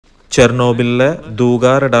ചെർണോബിലെ ദൂഗ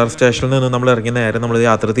radar സ്റ്റേഷനിൽ നിന്ന് നമ്മൾ ഇറങ്ങി നേരെ നമ്മൾ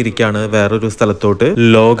യാത്ര തിരിക്കുകയാണ് വേറൊരു സ്ഥലത്തോട്ട്.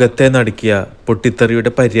 ലോകത്തെ നടുക്കിയ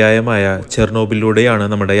പൊട്ടിത്തെറിയുടെ പര്യായമായ ചെർണോബിലൂടെയാണ്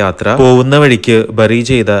നമ്മുടെ യാത്ര. പോകുന്ന വഴിക്ക് ബറി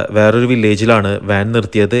ചെയ്ത വേറൊരു വില്ലേജിലാണ് വാൻ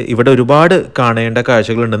നിർത്തിയത്. ഇവിടെ ഒരുപാട് കാണേണ്ട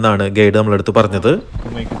കാഴ്ചകൾ ഉണ്ടെന്നാണ് ഗൈഡ് നമ്മളടുത്ത് പറഞ്ഞത്.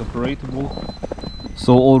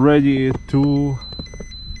 So already 2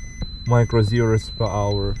 microsieverts per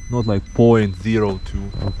hour, not like 0.02,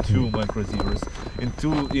 2 microsieverts.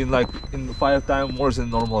 In 5 times more than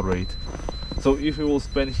normal rate. So if we will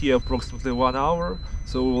spend here approximately 1 hour,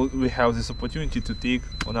 so we have this opportunity to take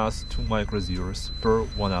on us 2 microsieverts per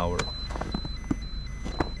 1 hour.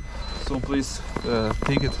 So please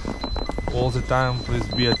take it all the time. Please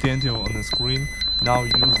be attentive on the screen. Now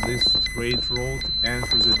use this straight road,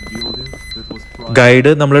 enter the building that was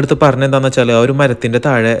guide നമ്മളടുത്ത് പറഞ്ഞെന്താന്ന് വെച്ചാൽ ആ ഒരു മരത്തിന്റെ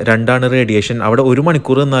താഴെ 2 radiation. അവിടെ 1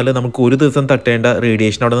 മണിക്കൂർ നിന്നാൽ നമുക്ക് ഒരു ദിവസം തട്ടേണ്ട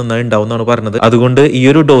റേഡിയേഷൻ അവിടെ നിന്നാൽ ഉണ്ടാവും എന്നാണ് പറഞ്ഞത്. അതുകൊണ്ട് ഈ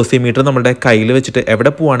ഒരു ഡോസിമീറ്റർ നമ്മുടെ കയ്യിൽ വെച്ചിട്ട്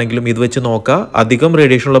എവിടെ പോവാണെങ്കിലും ഇത് വെച്ച് നോക്കുക. അധികം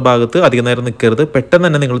റേഡിയേഷൻ ഉള്ള ഭാഗത്ത് അധികം നേരം നിൽക്കരുത്. പെട്ടെന്ന്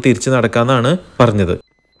തന്നെ നിങ്ങൾ തിരിച്ചു നടക്കാന്നാണ് പറഞ്ഞത്.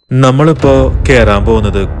 നമ്മളിപ്പോൾ കയറാൻ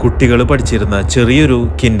പോകുന്നത് കുട്ടികൾ പഠിച്ചിരുന്ന ചെറിയൊരു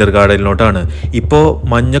കിൻഡർ ഗാർഡനിലോട്ടാണ്. ഇപ്പോൾ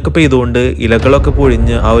മഞ്ഞൊക്കെ പെയ്തുകൊണ്ട് ഇലകളൊക്കെ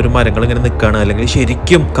പൊഴിഞ്ഞ് ആ ഒരു മരങ്ങൾ ഇങ്ങനെ നിൽക്കുകയാണ്. അല്ലെങ്കിൽ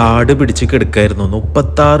ശരിക്കും കാട് പിടിച്ച് കിടക്കായിരുന്നു.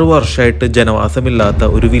 36 വർഷമായിട്ട്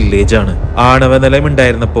ജനവാസമില്ലാത്ത ഒരു വില്ലേജാണ്. ആണവ നിലയം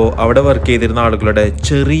ഉണ്ടായിരുന്നപ്പോൾ അവിടെ വർക്ക് ചെയ്തിരുന്ന ആളുകളുടെ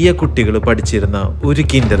ചെറിയ കുട്ടികൾ പഠിച്ചിരുന്ന ഒരു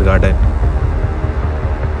കിൻഡർ ഗാർഡൻ.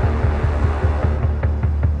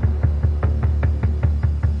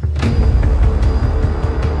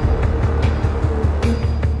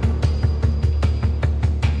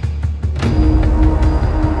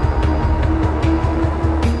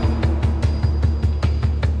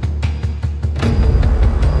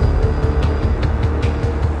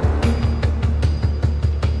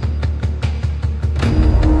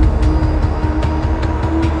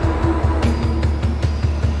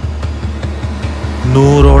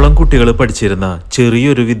 നൂറോളം കുട്ടികൾ പഠിച്ചിരുന്ന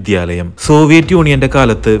ചെറിയൊരു വിദ്യാലയം. സോവിയറ്റ് യൂണിയന്റെ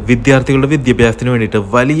കാലത്ത് വിദ്യാർത്ഥികളുടെ വിദ്യാഭ്യാസത്തിന് വേണ്ടിയിട്ട്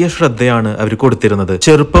വലിയ ശ്രദ്ധയാണ് അവർ കൊടുത്തിരുന്നത്.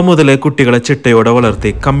 ചെറുപ്പം മുതലേ കുട്ടികളെ ചിട്ടയോടെ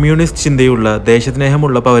വളർത്തി കമ്മ്യൂണിസ്റ്റ് ചിന്തയുള്ള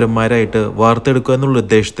ദേശസ്നേഹമുള്ള പൗരന്മാരായിട്ട് വാർത്തെടുക്കുക എന്നുള്ള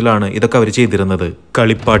ഉദ്ദേശത്തിലാണ് ഇതൊക്കെ അവർ ചെയ്തിരുന്നത്.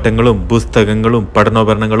 കളിപ്പാട്ടങ്ങളും പുസ്തകങ്ങളും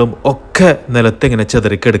പഠനോപകരണങ്ങളും ഒക്കെ നിലത്ത് ഇങ്ങനെ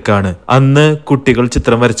ചെതറിക്കെടുക്കാണ്. അന്ന് കുട്ടികൾ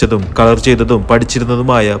ചിത്രം വരച്ചതും കളർ ചെയ്തതും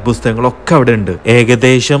പഠിച്ചിരുന്നതുമായ പുസ്തകങ്ങളൊക്കെ അവിടെ ഉണ്ട്.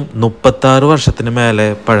 ഏകദേശം 36 വർഷത്തിന് മേലെ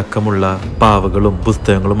പഴക്കമുള്ള പാവകളും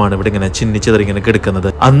പുസ്തകങ്ങളുമാണ് ഇവിടെ ഇങ്ങനെ ചിന്നിച്ചെതറി ഇങ്ങനെ കിടക്കുന്നത്.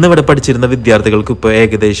 അന്ന് ഇവിടെ പഠിച്ചിരുന്ന വിദ്യാർത്ഥികൾക്ക് ഇപ്പോൾ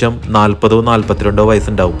ഏകദേശം 40-42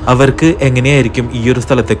 വയസ്സുണ്ടാവും. അവർക്ക് എങ്ങനെയായിരിക്കും ഈ ഒരു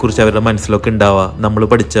സ്ഥലത്തെ കുറിച്ച് അവരുടെ മനസ്സിലൊക്കെ ഉണ്ടാവുക? നമ്മൾ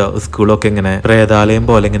പഠിച്ച സ്കൂളൊക്കെ ഇങ്ങനെ പ്രേതാലയം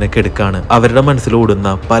പോലെ ഇങ്ങനെ കിടക്കാണ്. അവരുടെ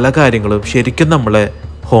മനസ്സിലോടുന്ന പല കാര്യങ്ങളും ശരിക്കും നമ്മളെ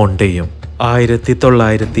ഹോണ്ട് ചെയ്യും.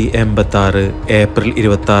 1986 ഏപ്രിൽ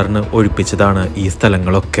 26 ഒഴിപ്പിച്ചതാണ് ഈ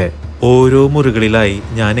സ്ഥലങ്ങളൊക്കെ. ഓരോ മുറികളിലായി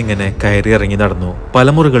ഞാനിങ്ങനെ കയറി ഇറങ്ങി നടന്നു. പല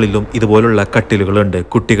മുറികളിലും ഇതുപോലുള്ള കട്ടിലുകളുണ്ട്.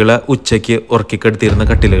 കുട്ടികളെ ഉച്ചയ്ക്ക് ഉറക്കിക്കെടുത്തിരുന്ന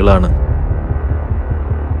കട്ടിലുകളാണ്.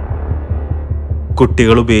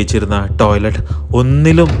 കുട്ടികൾ ഉപയോഗിച്ചിരുന്ന ടോയ്ലറ്റ്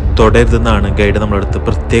ഒന്നിലും തൊടരുതെന്നാണ് ഗൈഡ് നമ്മളടുത്ത്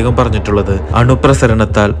പ്രത്യേകം പറഞ്ഞിട്ടുള്ളത്.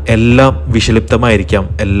 അണുപ്രസരണത്താൽ എല്ലാം വിഷലിപ്തമായിരിക്കാം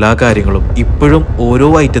എല്ലാ കാര്യങ്ങളും. ഇപ്പോഴും ഓരോ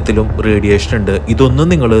ഐറ്റത്തിലും റേഡിയേഷൻ ഉണ്ട്. ഇതൊന്നും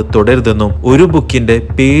നിങ്ങൾ തൊടരുതെന്നും ഒരു ബുക്കിന്റെ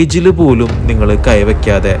പേജിൽ പോലും നിങ്ങൾ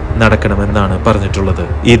കൈവയ്ക്കാതെ നടക്കണമെന്നാണ് പറഞ്ഞിട്ടുള്ളത്.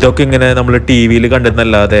 ഇതൊക്കെ ഇങ്ങനെ നമ്മൾ TV-യിൽ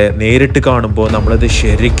കണ്ടെന്നല്ലാതെ നേരിട്ട് കാണുമ്പോൾ നമ്മളത്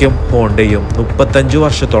ശരിക്കും ഹോണ്ട് ചെയ്യും. 35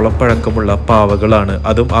 വർഷത്തോളം പഴക്കമുള്ള പാവകളാണ്.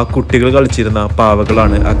 അതും ആ കുട്ടികൾ കളിച്ചിരുന്ന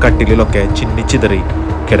പാവകളാണ് ആ കട്ടിലിലൊക്കെ ചിന്നിച്ചിതറി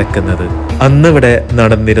കിടക്കുന്നത്. അന്നിവിടെ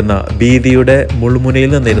നടന്നിരുന്ന ഭീതിയുടെ മുൾമുനയിൽ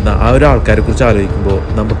നിന്നിരുന്ന ആ ഒരു ആൾക്കാരെ കുറിച്ച് ആലോചിക്കുമ്പോൾ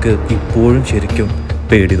നമുക്ക് ഇപ്പോഴും ശരിക്കും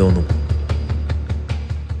പേടി തോന്നും.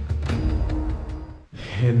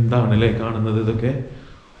 എന്താണല്ലേ കാണുന്നത്? ഇതൊക്കെ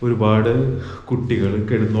ഒരുപാട് കുട്ടികൾ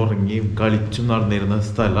കിടന്നുറങ്ങിയും കളിച്ചും നടന്നിരുന്ന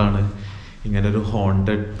സ്ഥലമാണ്. ഇങ്ങനെ ഒരു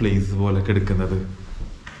ഹോണ്ടഡ് പ്ലേസ് പോലെ കിടക്കുന്നത്.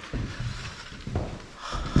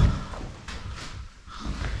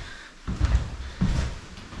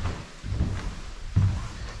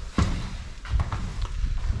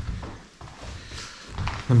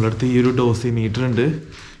 നമ്മളടുത്ത് ഈ ഒരു ഡോസിമീറ്റർ ഉണ്ട്.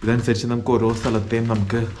 ഇതനുസരിച്ച് നമുക്ക് ഓരോ സ്ഥലത്തെയും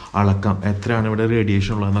നമുക്ക് അളക്കാം എത്രയാണ് ഇവിടെ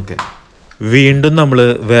റേഡിയേഷൻ ഉള്ളതെന്നൊക്കെ. വീണ്ടും നമ്മൾ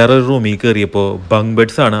വേറൊരു റൂമിൽ കയറിയപ്പോൾ ബങ്ക്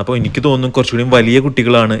ബെഡ്സ് ആണ്. അപ്പോൾ എനിക്ക് തോന്നുന്നു കുറച്ചുകൂടി വലിയ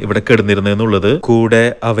കുട്ടികളാണ് ഇവിടെ കിടന്നിരുന്നതെന്നുള്ളത്. കൂടെ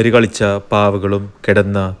അവർ കളിച്ച പാവകളും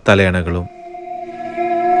കിടന്ന തലയണകളും.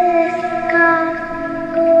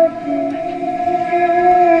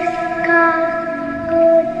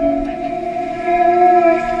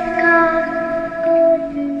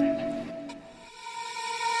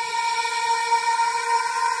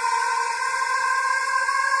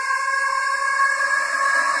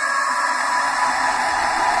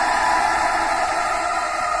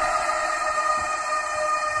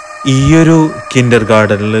 ഈ ഒരു കിൻഡർ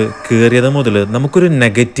ഗാർഡനിൽ കയറിയത് മുതൽ നമുക്കൊരു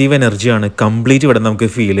നെഗറ്റീവ് എനർജിയാണ് കംപ്ലീറ്റ് ഇവിടെ നമുക്ക്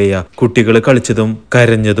ഫീൽ ചെയ്യുക. കുട്ടികൾ കളിച്ചതും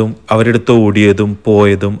കരഞ്ഞതും അവരെടുത്ത് ഓടിയതും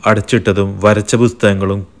പോയതും അടച്ചിട്ടതും വരച്ച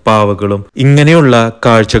പുസ്തകങ്ങളും പാവകളും ഇങ്ങനെയുള്ള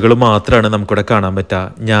കാഴ്ചകൾ മാത്രമാണ് നമുക്കിവിടെ കാണാൻ പറ്റുക.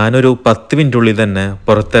 ഞാനൊരു 10 മിനിറ്റുള്ളിൽ തന്നെ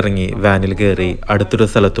പുറത്തിറങ്ങി വാനിൽ കയറി അടുത്തൊരു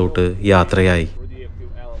സ്ഥലത്തോട്ട് യാത്രയായി.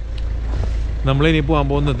 നമ്മളിനി പോകാൻ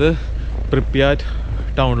പോകുന്നത് പ്രിപ്യാറ്റ്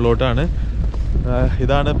ടൗണിലോട്ടാണ്.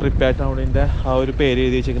 ഇതാണ് പ്രിപ്യാറ്റ് ടൗണിൻ്റെ ആ ഒരു പേര്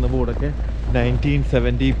എഴുതി വെച്ചിരിക്കുന്ന ബോർഡൊക്കെ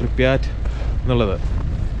 1970 പ്രിപ്യാറ്റ് എന്നുള്ളത്.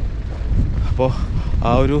 അപ്പോൾ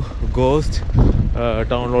ആ ഒരു ഗോസ്റ്റ്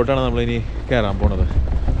ടൗണിലോട്ടാണ് നമ്മളിനി കയറാൻ പോണത്.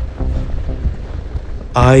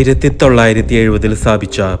 1970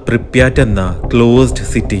 സ്ഥാപിച്ച പ്രിപ്യാറ്റ് എന്ന ക്ലോസ്ഡ്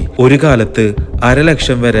സിറ്റി ഒരു കാലത്ത്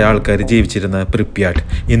 1,00,000 വരെ ആൾക്കാർ ജീവിച്ചിരുന്ന പ്രിപ്യാറ്റ്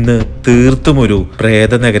ഇന്ന് തീർത്തും ഒരു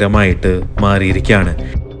പ്രേത നഗരമായിട്ട് മാറിയിരിക്കുകയാണ്.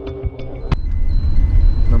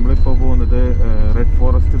 നമ്മളിപ്പോൾ പോകുന്നത് റെഡ്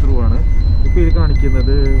ഫോറസ്റ്റ് ത്രൂ ആണ്. ഇപ്പോൾ ഇത്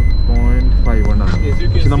കാണിക്കുന്നത് 0.51 ആണ്.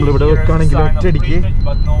 പക്ഷെ നമ്മളിവിടെ വെക്കുകയാണെങ്കിൽ ഒറ്റയടിക്ക്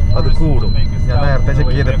അത് കൂടും. ഞാൻ നേരത്തെ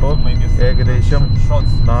ചെക്ക് ചെയ്തപ്പോൾ ഏകദേശം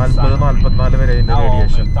 40-44 വരെ അതിൻ്റെ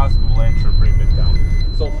റേഡിയേഷൻ.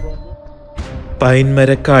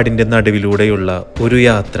 പൈൻമരക്കാടിന്റെ നടുവിലൂടെയുള്ള ഒരു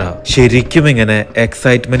യാത്ര ശരിക്കും ഇങ്ങനെ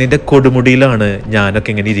എക്സൈറ്റ്മെന്റിന്റെ കൊടുമുടിയിലാണ് ഞാനൊക്കെ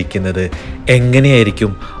ഇങ്ങനെ ഇരിക്കുന്നത്.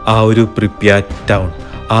 എങ്ങനെയായിരിക്കും ആ ഒരു പ്രിപ്യാറ്റ് ടൗൺ,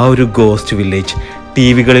 ആ ഒരു ഗോസ്റ്റ് വില്ലേജ്,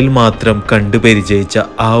 ടിവികളിൽ മാത്രം കണ്ടു പരിചയിച്ച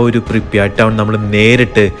ആ ഒരു പ്രിപ്യാറ്റ് ടൗൺ നമ്മൾ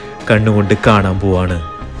നേരിട്ട് കണ്ണുകൊണ്ട് കാണാൻ പോവാണ്.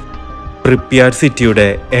 പ്രിപ്യാറ്റ് സിറ്റിയുടെ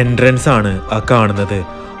എൻട്രൻസ് ആണ് ആ കാണുന്നത്.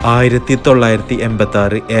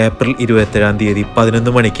 1986 ഏപ്രിൽ 27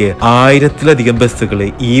 11 മണിക്ക് 1000-ലധികം ബസ്സുകൾ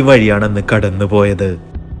ഈ വഴിയാണ് അന്ന് കടന്നു പോയത്.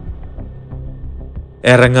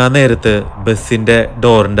 ഇറങ്ങാൻ നേരത്ത് ബസ്സിന്റെ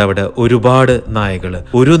ഡോറിന്റെ അവിടെ ഒരുപാട് നായകള്.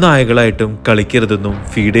 ഒരു നായകളായിട്ടും കളിക്കരുതെന്നും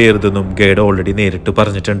ഫീഡ് ചെയ്യരുതെന്നും ഗൈഡ് ഓൾറെഡി നേരിട്ട്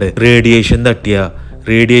പറഞ്ഞിട്ടുണ്ട്.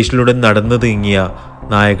 റേഡിയേഷനിലൂടെ നടന്നു നീങ്ങിയ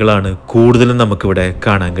നായകളാണ് കൂടുതലും നമുക്കിവിടെ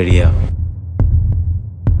കാണാൻ കഴിയുക.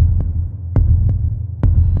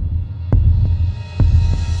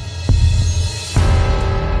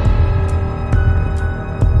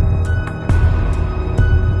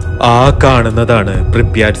 ആ കാണുന്നതാണ്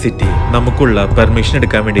പ്രിപ്യാറ്റ് സിറ്റി. നമുക്കുള്ള പെർമിഷൻ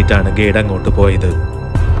എടുക്കാൻ വേണ്ടിയിട്ടാണ് ഗൈഡ് അങ്ങോട്ട് പോയത്.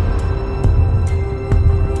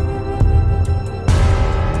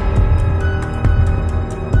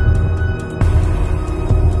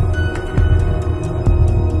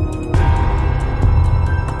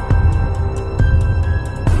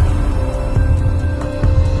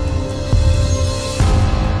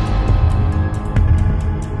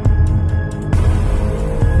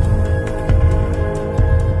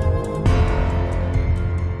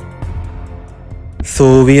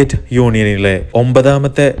 സോവിയറ്റ് യൂണിയനിലെ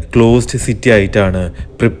 9ാമത്തെ ക്ലോസ്ഡ് സിറ്റി ആയിട്ടാണ്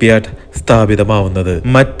പ്രിപ്യാറ്റ് സ്ഥാപിതമാവുന്നത്.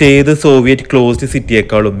 മറ്റേത് സോവിയറ്റ് ക്ലോസ്ഡ്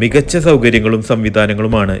സിറ്റിയേക്കാളും മികച്ച സൗകര്യങ്ങളും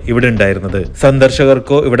സംവിധാനങ്ങളുമാണ് ഇവിടെ ഉണ്ടായിരുന്നത്.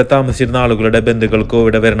 സന്ദർശകർക്കോ ഇവിടെ താമസിച്ചിരുന്ന ആളുകളുടെ ബന്ധുക്കൾക്കോ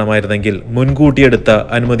ഇവിടെ വരണമായിരുന്നെങ്കിൽ മുൻകൂട്ടിയെടുത്ത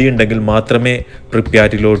അനുമതി ഉണ്ടെങ്കിൽ മാത്രമേ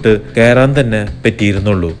പ്രിപ്യാറ്റിലോട്ട് കയറാൻ തന്നെ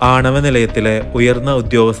പറ്റിയിരുന്നുള്ളൂ. ആണവ നിലയത്തിലെ ഉയർന്ന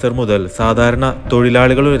ഉദ്യോഗസ്ഥർ മുതൽ സാധാരണ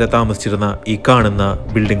തൊഴിലാളികൾ വരെ താമസിച്ചിരുന്ന ഈ കാണുന്ന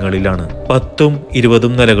ബിൽഡിങ്ങുകളിലാണ് 10ഉം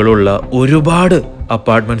 20ഉം നിലകളുള്ള ഒരുപാട്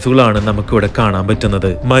അപ്പാർട്ട്മെന്റ്സുകളാണ് നമുക്കിവിടെ കാണാൻ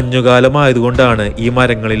പറ്റുന്നത്. മഞ്ഞുകാലം ആയതുകൊണ്ടാണ് ഈ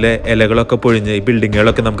മരങ്ങളിലെ ഇലകളൊക്കെ പൊഴിഞ്ഞ് ഈ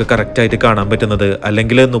ബിൽഡിങ്ങുകളൊക്കെ നമുക്ക് കറക്റ്റ് ആയിട്ട് കാണാൻ പറ്റുന്നത്.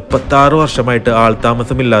 അല്ലെങ്കിൽ 36 വർഷമായിട്ട്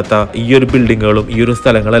ആൾതാമസമില്ലാത്ത ഈ ഒരു ബിൽഡിങ്ങുകളും ഈ ഒരു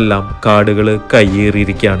സ്ഥലങ്ങളെല്ലാം കാടുകൾ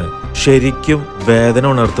കയ്യേറിയിരിക്കുകയാണ്. ശരിക്കും വേദന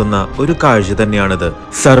ഉണർത്തുന്ന ഒരു കാഴ്ച തന്നെയാണിത്.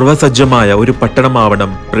 സർവസജ്ജമായ ഒരു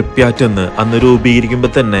പട്ടണമാവണം പ്രിപ്യാറ്റ് എന്ന് അന്ന്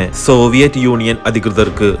രൂപീകരിക്കുമ്പോൾ തന്നെ സോവിയറ്റ് യൂണിയൻ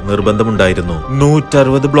അധികൃതർക്ക് നിർബന്ധമുണ്ടായിരുന്നു.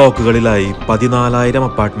 160 ബ്ലോക്കുകളിലായി 14,000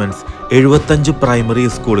 അപ്പാർട്ട്മെന്റ്സ്, 75 പ്രൈമറി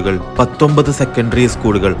സ്കൂളുകൾ, 19 സെക്കൻഡറി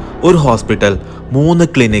സ്കൂളുകൾ, ഒരു ഹോസ്പിറ്റൽ, 3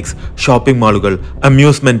 ക്ലിനിക്സ്, ഷോപ്പിംഗ് മാളുകൾ,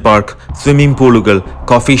 amusement park, swimming പൂളുകൾ,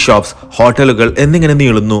 coffee shops, ഹോട്ടലുകൾ എന്നിങ്ങനെ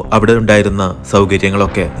നീളുന്നു അവിടെ ഉണ്ടായിരുന്ന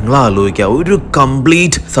സൗകര്യങ്ങളൊക്കെ. നിങ്ങൾ ആലോചിക്കുക, ഒരു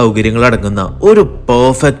കംപ്ലീറ്റ് സൗകര്യങ്ങൾ അടങ്ങുന്ന ഒരു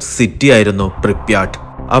പെർഫെക്റ്റ് സിറ്റി ആയിരുന്നു പ്രിപ്യാറ്റ്.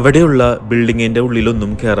 അവിടെയുള്ള ബിൽഡിങ്ങിന്റെ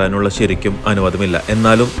ഉള്ളിലൊന്നും കയറാനുള്ള ശരിക്കും അനുവാദമില്ല.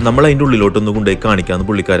 എന്നാലും നമ്മൾ അതിന്റെ ഉള്ളിലോട്ടൊന്നും കൊണ്ടുപോയി കാണിക്കാന്ന്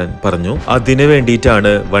പുള്ളിക്കാരൻ പറഞ്ഞു. അതിന്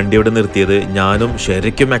വേണ്ടിയിട്ടാണ് വണ്ടി അവിടെ നിർത്തിയത്. ഞാനും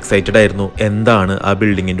ശരിക്കും എക്സൈറ്റഡ് ആയിരുന്നു എന്താണ് ആ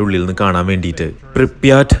ബിൽഡിങ്ങിന്റെ ഉള്ളിൽ നിന്ന് കാണാൻ വേണ്ടിയിട്ട്.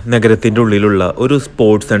 പ്രിപ്യാറ്റ് നഗരത്തിന്റെ ഉള്ളിലുള്ള ഒരു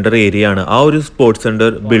സ്പോർട്സ് സെന്റർ ഏരിയ ആണ്. ആ ഒരു സ്പോർട്സ് സെന്റർ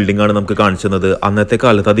ബിൽഡിംഗ് ആണ് നമുക്ക് കാണിച്ചത്. അന്നത്തെ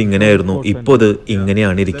കാലത്ത് അത് ഇങ്ങനെയായിരുന്നു, ഇപ്പോൾ അത്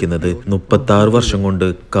ഇങ്ങനെയാണ് ഇരിക്കുന്നത്. 36 വർഷം കൊണ്ട്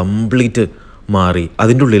കംപ്ലീറ്റ് മാറി.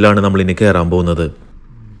 അതിൻ്റെ ഉള്ളിലാണ് നമ്മൾ ഇനി കയറാൻ പോകുന്നത്.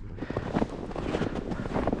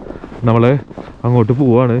 നമ്മൾ അങ്ങോട്ട്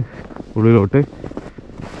പോവാണ് ഉള്ളിലോട്ട്.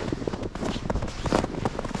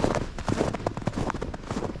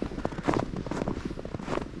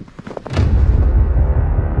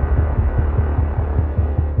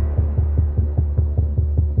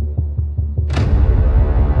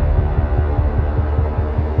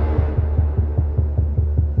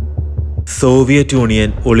 സോവിയറ്റ് യൂണിയൻ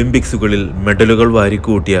ഒളിമ്പിക്സുകളിൽ മെഡലുകൾ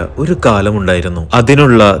വാരിക്കൂട്ടിയ ഒരു കാലമുണ്ടായിരുന്നു.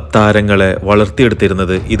 അതിനുള്ള താരങ്ങളെ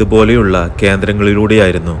വളർത്തിയെടുത്തിരുന്നത് ഇതുപോലെയുള്ള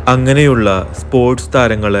കേന്ദ്രങ്ങളിലൂടെയായിരുന്നു. അങ്ങനെയുള്ള സ്പോർട്സ്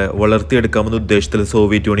താരങ്ങളെ വളർത്തിയെടുക്കാമെന്ന ഉദ്ദേശത്തിൽ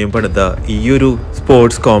സോവിയറ്റ് യൂണിയൻ പണിത ഈയൊരു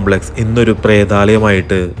സ്പോർട്സ് കോംപ്ലക്സ് ഇന്നൊരു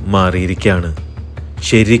പ്രേതാലയമായിട്ട് മാറിയിരിക്കുകയാണ്.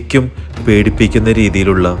 ശരിക്കും പേടിപ്പിക്കുന്ന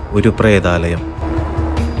രീതിയിലുള്ള ഒരു പ്രേതാലയം.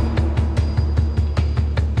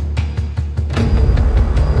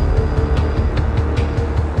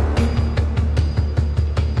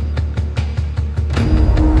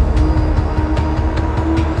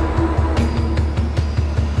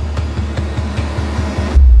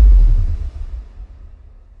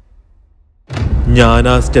 ഞാൻ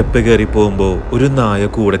ആ സ്റ്റെപ്പ് കയറി പോകുമ്പോൾ ഒരു നായ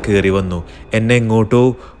കൂടെ കയറി വന്നു. എന്നെ എങ്ങോട്ടോ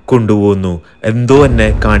കൊണ്ടുപോകുന്നു. എന്തോ എന്നെ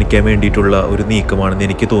കാണിക്കാൻ വേണ്ടിയിട്ടുള്ള ഒരു നീക്കമാണെന്ന്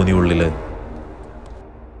എനിക്ക് തോന്നി ഉള്ളില്.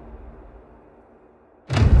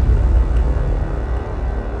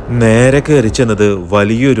 നേരെ കയറി ചെന്നത്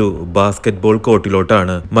വലിയൊരു ബാസ്കറ്റ്ബോൾ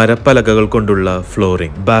കോർട്ടിലോട്ടാണ്. മരപ്പലകകൾ കൊണ്ടുള്ള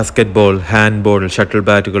ഫ്ലോറിംഗ്. ബാസ്കറ്റ്ബോൾ, ഹാൻഡ്ബോൾ, ഷട്ടിൽ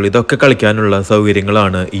ബാറ്റുകൾ ഇതൊക്കെ കളിക്കാനുള്ള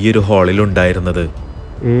സൗകര്യങ്ങളാണ് ഈ ഒരു ഹാളിൽ ഉണ്ടായിരുന്നത്.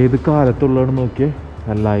 ഏത് കാലത്തുള്ളതാണ് നോക്കിയേ.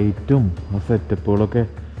 ആ ലൈറ്റും ആ സെറ്റപ്പുകളൊക്കെ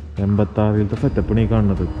 86-ത്തെ സെറ്റപ്പാണ് ഈ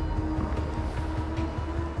കാണുന്നത്.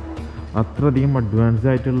 അത്രയധികം അഡ്വാൻസ്ഡ്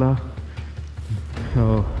ആയിട്ടുള്ള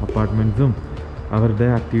അപ്പാർട്ട്മെൻറ്റ്സും അവരുടെ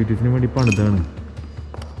ആക്ടിവിറ്റീസിന് വേണ്ടി പണിതാണ്.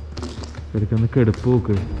 എടുക്കുന്ന കെടുപ്പ്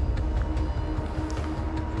നോക്ക്.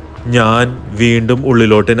 ഞാൻ വീണ്ടും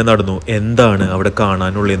ഉള്ളിലോട്ട് തന്നെ നടന്നു. എന്താണ് അവിടെ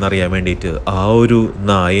കാണാനുള്ളതെന്ന് അറിയാൻ വേണ്ടിയിട്ട്. ആ ഒരു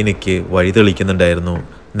നായ എനിക്ക് വഴി തെളിക്കുന്നുണ്ടായിരുന്നു.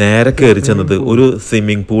 നേരെ കയറി ചെന്നത് ഒരു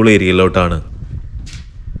സ്വിമ്മിംഗ് പൂൾ ഏരിയയിലോട്ടാണ്.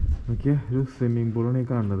 ഒരു സ്വിമ്മിംഗ് പൂളാണ് ഈ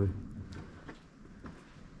കാണുന്നത്.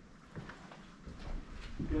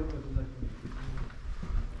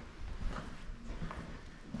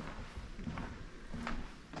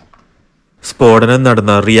 സ്ഫോടനം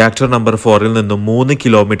നടന്ന റിയാക്ടർ നമ്പർ 4-ൽ നിന്നും 3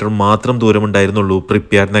 കിലോമീറ്റർ മാത്രം ദൂരമുണ്ടായിരുന്നുള്ളൂ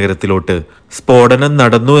പ്രിപ്യാർ നഗരത്തിലോട്ട്. സ്ഫോടനം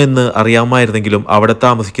നടന്നു എന്ന് അറിയാമായിരുന്നെങ്കിലും അവിടെ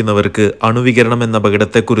താമസിക്കുന്നവർക്ക് അണുവികരണം എന്ന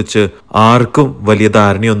അപകടത്തെക്കുറിച്ച് ആർക്കും വലിയ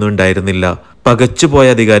ധാരണയൊന്നും ഉണ്ടായിരുന്നില്ല. പകച്ചുപോയ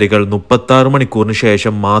അധികാരികൾ 36 മണിക്കൂറിന്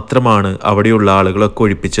ശേഷം മാത്രമാണ് അവിടെയുള്ള ആളുകളൊക്കെ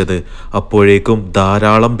ഒഴിപ്പിച്ചത്. അപ്പോഴേക്കും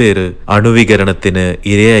ധാരാളം പേര് അണുവികരണത്തിന്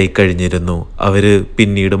ഇരയായി കഴിഞ്ഞിരുന്നു. അവര്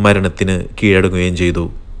പിന്നീട് മരണത്തിന് കീഴടങ്ങുകയും ചെയ്തു.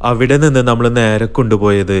 അവിടെ നിന്ന് നമ്മൾ നേരെ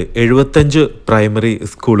കൊണ്ടുപോയത് 75 പ്രൈമറി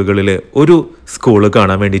സ്കൂളുകളിലെ ഒരു സ്കൂള്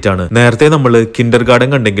കാണാൻ വേണ്ടിയിട്ടാണ്. നേരത്തെ നമ്മൾ കിൻഡർ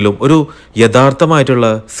ഗാർഡൻ കണ്ടെങ്കിലും ഒരു യഥാർത്ഥമായിട്ടുള്ള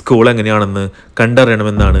സ്കൂൾ എങ്ങനെയാണെന്ന്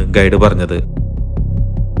കണ്ടറിയണമെന്നാണ് ഗൈഡ് പറഞ്ഞത്.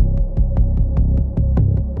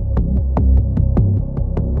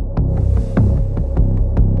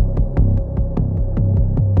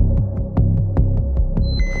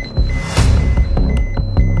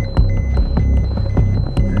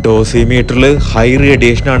 ഡോസിമീറ്ററിൽ ഹൈ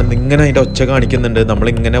റേഡിയേഷൻ ആണെന്ന് ഇങ്ങനെ അതിൻ്റെ ഒച്ച കാണിക്കുന്നുണ്ട്.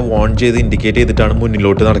 നമ്മളിങ്ങനെ വാൺ ചെയ്ത് ഇൻഡിക്കേറ്റ് ചെയ്തിട്ടാണ്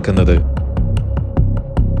മുന്നിലോട്ട് നടക്കുന്നത്.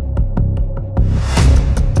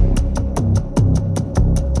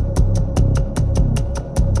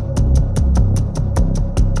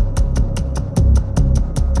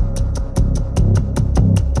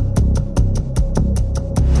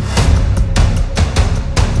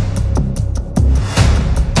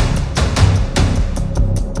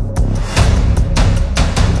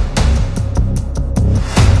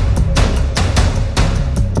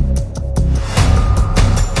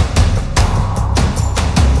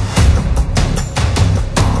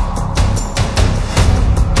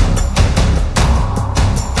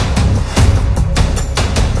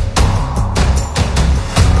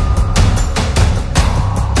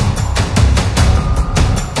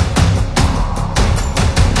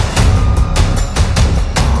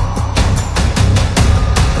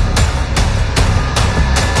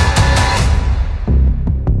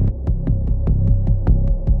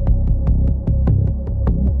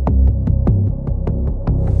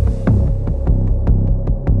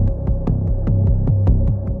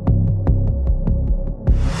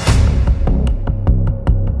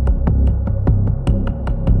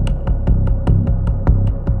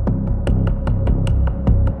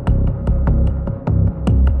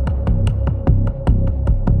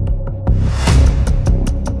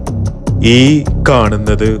 ഈ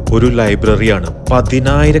കാണുന്നത് ഒരു ലൈബ്രറിയാണ്.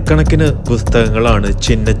 10,000-കണക്കിന് പുസ്തകങ്ങളാണ്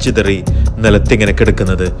ചിന്നച്ചിതറി നിലത്തിങ്ങനെ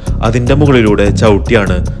കിടക്കുന്നത്. അതിൻ്റെ മുകളിലൂടെ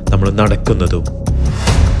ചവിട്ടിയാണ് നമ്മൾ നടക്കുന്നതും.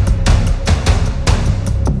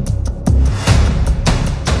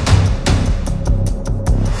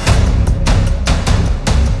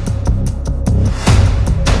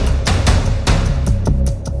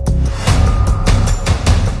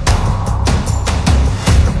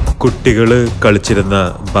 കുട്ടികൾ കളിച്ചിരുന്ന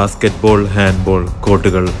ബാസ്കറ്റ്ബോൾ, ഹാൻഡ്ബോൾ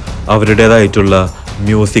കോർട്ടുകൾ, അവരുടേതായിട്ടുള്ള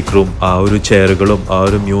മ്യൂസിക് റൂം, ആ ഒരു ചെയറുകളും ആ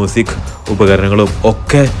ഒരു മ്യൂസിക് ഉപകരണങ്ങളും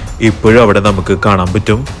ഒക്കെ ഇപ്പോഴും അവിടെ നമുക്ക് കാണാൻ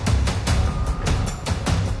പറ്റും.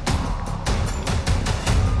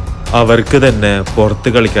 അവർക്ക് തന്നെ പുറത്ത്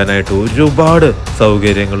കളിക്കാനായിട്ട് ഒരുപാട്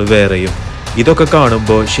സൗകര്യങ്ങൾ വേറെയും. ഇതൊക്കെ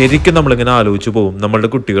കാണുമ്പോൾ ശരിക്കും നമ്മളിങ്ങനെ ആലോചിച്ചു പോകും, നമ്മളുടെ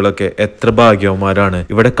കുട്ടികളൊക്കെ എത്ര ഭാഗ്യവന്മാരാണ്.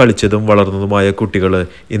 ഇവിടെ കളിച്ചതും വളർന്നതുമായ കുട്ടികൾ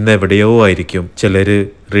ഇന്ന് എവിടെയോ ആയിരിക്കും. ചിലര്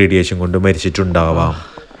റേഡിയേഷൻ കൊണ്ട് മരിച്ചിട്ടുണ്ടാവാം.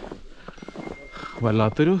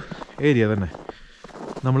 വല്ലാത്തൊരു ഏരിയ തന്നെ.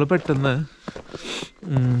 നമ്മൾ പെട്ടെന്ന്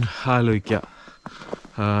ആലോചിക്കുക,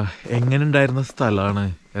 എങ്ങനെ ഉണ്ടായിരുന്ന സ്ഥലമാണ്,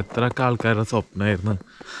 എത്രയൊക്കെ ആൾക്കാരുടെ സ്വപ്നമായിരുന്നു.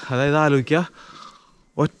 അതായത് ആലോചിക്കുക,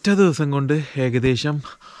 ഒറ്റ ദിവസം കൊണ്ട് ഏകദേശം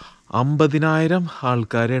 50,000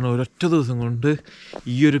 ആൾക്കാരെയാണ് ഒരൊറ്റ ദിവസം കൊണ്ട്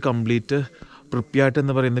ഈ ഒരു കംപ്ലീറ്റ് പ്രിപ്യാറ്റ്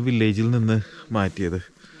എന്ന് പറയുന്ന വില്ലേജിൽ നിന്ന് മാറ്റിയത്.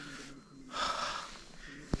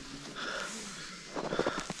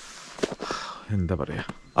 എന്താ പറയുക,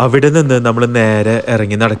 അവിടെ നിന്ന് നമ്മൾ നേരെ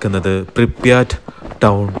ഇറങ്ങി നടക്കുന്നത് പ്രിപ്യാറ്റ്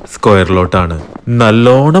ടൗൺ സ്ക്വയറിലോട്ടാണ്.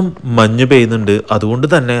 നല്ലോണം മഞ്ഞ് പെയ്യുന്നുണ്ട്, അതുകൊണ്ട്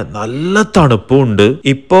തന്നെ നല്ല തണുപ്പും ഉണ്ട്.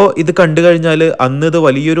 ഇപ്പോ ഇത് കണ്ടു കഴിഞ്ഞാൽ അന്ന് ഇത്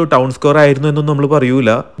വലിയൊരു ടൗൺ സ്ക്വയർ ആയിരുന്നു എന്നൊന്നും നമ്മൾ പറയൂല.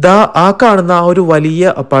 ദാ ആ കാണുന്ന ആ ഒരു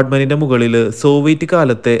വലിയ അപ്പാർട്ട്മെന്റിന്റെ മുകളിൽ സോവിയറ്റ്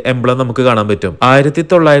കാലത്തെ എംബ്ലം നമുക്ക് കാണാൻ പറ്റും.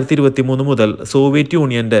 1923 മുതൽ സോവിയറ്റ്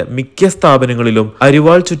യൂണിയന്റെ മിക്ക സ്ഥാപനങ്ങളിലും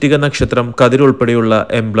അരിവാൾ ചുറ്റിക നക്ഷത്രം കതിരുൾപ്പെടെയുള്ള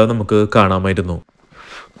എംബ്ലം നമുക്ക് കാണാമായിരുന്നു.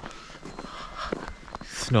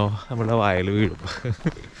 സ്നോ നമ്മുടെ വായിൽ വീഴും.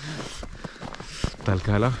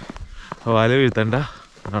 തൽക്കാലം വാല് വീഴ്ത്തണ്ട,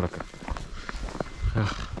 നടക്കാം.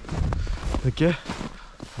 ഓക്കെ,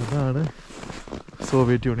 അതാണ്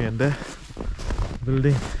സോവിയറ്റ് യൂണിയൻ്റെ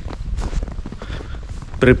ബിൽഡിംഗ്.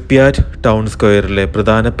 പ്രിപ്യാറ്റ് ടൗൺ സ്ക്വയറിലെ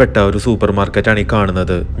പ്രധാനപ്പെട്ട ഒരു സൂപ്പർ മാർക്കറ്റാണ് ഈ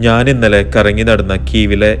കാണുന്നത്. ഞാൻ ഇന്നലെ കറങ്ങി നടന്ന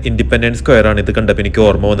കീവിലെ ഇൻഡിപെൻഡൻസ് സ്ക്വയർ ആണ് ഇത് കണ്ടപ്പോൾ എനിക്ക്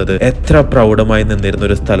ഓർമ്മ വന്നത്. എത്ര പ്രൗഢമായി നിന്നിരുന്ന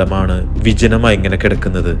ഒരു സ്ഥലമാണ് വിജനമായി ഇങ്ങനെ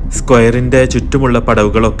കിടക്കുന്നത്. സ്ക്വയറിന്റെ ചുറ്റുമുള്ള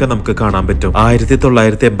പടവുകളൊക്കെ നമുക്ക് കാണാൻ പറ്റും.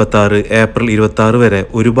 1986 ഏപ്രിൽ 26 വരെ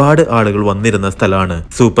ഒരുപാട് ആളുകൾ വന്നിരുന്ന സ്ഥലമാണ്.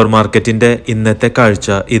 സൂപ്പർ മാർക്കറ്റിന്റെ ഇന്നത്തെ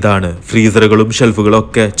കാഴ്ച ഇതാണ്. ഫ്രീസറുകളും ഷെൽഫുകളും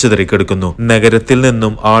ഒക്കെ ചിതറിക്കെടുക്കുന്നു. നഗരത്തിൽ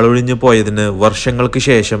നിന്നും ആളൊഴിഞ്ഞു പോയതിന് വർഷങ്ങൾക്ക്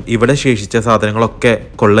ശേഷം ഇവിടെ ശേഷിച്ച സാധനങ്ങളൊക്കെ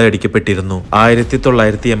കൊള്ളയടിക്കപ്പെട്ടിരുന്നു.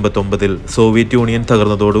 1989 സോവിയറ്റ് യൂണിയൻ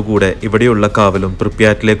തകർന്നതോടുകൂടെ ഇവിടെയുള്ള കാവലും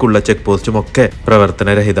പ്രിപ്യാറ്റിലേക്കുള്ള ചെക്ക് പോസ്റ്റും ഒക്കെ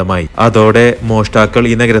പ്രവർത്തനരഹിതമായി. അതോടെ മോഷ്ടാക്കൾ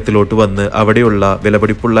ഈ നഗരത്തിലോട്ട് വന്ന് അവിടെയുള്ള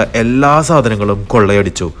വിലപിടിപ്പുള്ള എല്ലാ സാധനങ്ങളും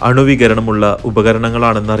കൊള്ളയടിച്ചു. അണുവികരണമുള്ള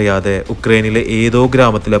ഉപകരണങ്ങളാണെന്നറിയാതെ ഉക്രൈനിലെ ഏതോ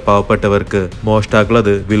ഗ്രാമത്തിലെ പാവപ്പെട്ടവർക്ക് മോഷ്ടാക്കൾ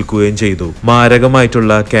അത് വിൽക്കുകയും ചെയ്തു.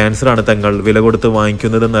 മാരകമായിട്ടുള്ള ക്യാൻസർ ആണ് തങ്ങൾ വില കൊടുത്ത്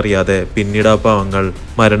വാങ്ങിക്കുന്നതെന്നറിയാതെ പിന്നീട് ആ പാവങ്ങൾ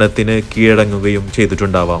മരണത്തിന് കീഴടങ്ങുകയും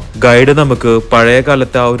ചെയ്തിട്ടുണ്ടാവാം. ഗൈഡ് നമുക്ക് പഴയ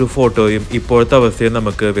കാലത്തെ ആ ഒരു ഫോട്ടോയും ഇപ്പോഴത്തെ അവസ്ഥയും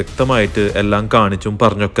നമുക്ക് വ്യക്തമായിട്ട് എല്ലാം കാണിച്ചും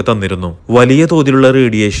പറഞ്ഞൊക്കെ തന്നിരുന്നു. വലിയ തോതിലുള്ള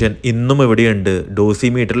റേഡിയേഷൻ ഇന്നും ഇവിടെയുണ്ട്.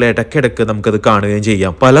 ഡോസിമീറ്ററിൽ ഇടയ്ക്കിടയ്ക്ക് നമുക്കത് കാണുകയും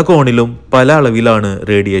ചെയ്യാം. പല കോണിലും പല അളവിലാണ്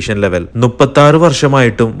റേഡിയേഷൻ ലെവൽ. 36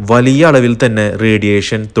 വർഷമായിട്ടും വലിയ അളവിൽ തന്നെ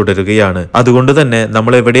റേഡിയേഷൻ തുടരുകയാണ്. അതുകൊണ്ട് തന്നെ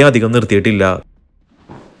നമ്മൾ എവിടെയും അധികം നിർത്തിയിട്ടില്ല.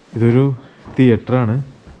 ഇതൊരു തിയേറ്ററാണ്.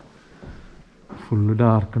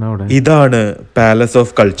 ഇതാണ് പാലസ്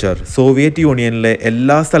ഓഫ് കൾച്ചർ. സോവിയറ്റ് യൂണിയനിലെ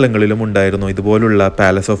എല്ലാ സ്ഥലങ്ങളിലും ഉണ്ടായിരുന്നു ഇതുപോലുള്ള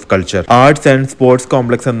palace of culture. Arts and sports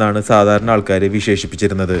complex എന്നാണ് സാധാരണ ആൾക്കാരെ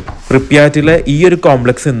വിശേഷിപ്പിച്ചിരുന്നത്. പ്രിപ്യാറ്റിലെ ഈ ഒരു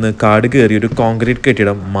കോംപ്ലക്സ് ഇന്ന് കാട് കയറിയ ഒരു കോൺക്രീറ്റ്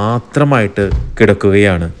കെട്ടിടം മാത്രമായിട്ട്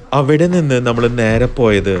കിടക്കുകയാണ്. അവിടെ നിന്ന് നമ്മൾ നേരെ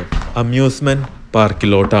പോയത് അമ്യൂസ്മെന്റ്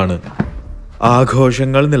പാർക്കിലോട്ടാണ്.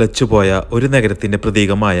 ആഘോഷങ്ങൾ നിലച്ചുപോയ ഒരു നഗരത്തിന്റെ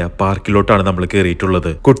പ്രതീകമായ പാർക്കിലോട്ടാണ് നമ്മൾ കയറിയിട്ടുള്ളത്.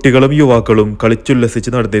 കുട്ടികളും യുവാക്കളും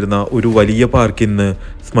കളിച്ചുല്ലസിച്ച് നടന്നിരുന്ന ഒരു വലിയ പാർക്ക് ഇന്ന്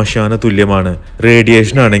ശ്മശാന തുല്യമാണ്.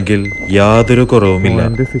 റേഡിയേഷൻ ആണെങ്കിൽ യാതൊരു കുറവുമില്ല.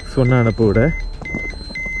 61 ആണ് ഇപ്പോൾ ഇവിടെ.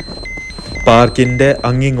 പാർക്കിന്റെ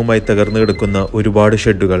അങ്ങിങ്ങുമായി തകർന്നു കിടക്കുന്ന ഒരുപാട്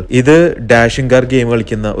ഷെഡുകൾ. ഇത് ഡാഷിംഗ് കാർ ഗെയിം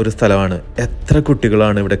കളിക്കുന്ന ഒരു സ്ഥലമാണ്. എത്ര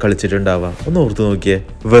കുട്ടികളാണ് ഇവിടെ കളിച്ചിട്ടുണ്ടാവുക, ഒന്ന് ഓർത്തു നോക്കിയേ.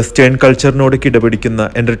 വെസ്റ്റേൺ കൾച്ചറിനോട് കിടപിടിക്കുന്ന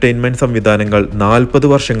എന്റർടൈൻമെന്റ് സംവിധാനങ്ങൾ 40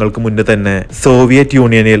 വർഷങ്ങൾക്ക് മുന്നേ തന്നെ സോവിയറ്റ്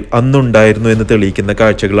യൂണിയനിൽ അന്നുണ്ടായിരുന്നു എന്ന് തെളിയിക്കുന്ന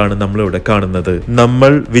കാഴ്ചകളാണ് നമ്മൾ ഇവിടെ കാണുന്നത്.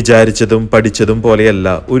 നമ്മൾ വിചാരിച്ചതും പഠിച്ചതും പോലെയല്ല,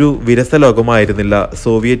 ഒരു വിരസ ലോകമായിരുന്നില്ല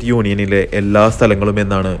സോവിയറ്റ് യൂണിയനിലെ എല്ലാ സ്ഥലങ്ങളും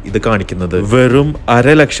എന്നാണ് ഇത് കാണിക്കുന്നത്. വെറും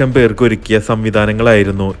 1,00,000 പേർക്ക് ഒരുക്കിയ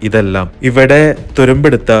സംവിധാനങ്ങളായിരുന്നു ഇതെല്ലാം. ഇവിടെ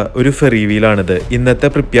തുരുമ്പെടുത്ത ഒരു ഫെറി വീലാണിത്. ഇന്നത്തെ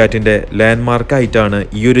പ്രിപ്യാറ്റിന്റെ ലാൻഡ്മാർക്ക് ആയിട്ടാണ്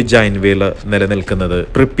ഈ ഒരു ജൈന്റ് വീൽ നിലനിൽക്കുന്നത്.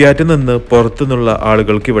 പ്രിപ്യാറ്റിൽ നിന്ന് പുറത്തുനിന്നുള്ള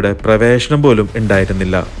ആളുകൾക്ക് ഇവിടെ പ്രവേശനം പോലും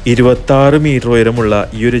ഉണ്ടായിരുന്നില്ല. 26 മീറ്റർ ഉയരമുള്ള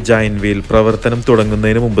ഈ ഒരു ജൈന്റ് വീൽ പ്രവർത്തനം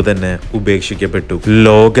തുടങ്ങുന്നതിന് മുമ്പ് തന്നെ ഉപേക്ഷിക്കപ്പെട്ടു.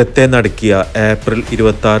 ലോകത്തെ നടുക്കിയ ഏപ്രിൽ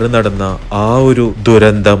 26 നടന്ന ആ ഒരു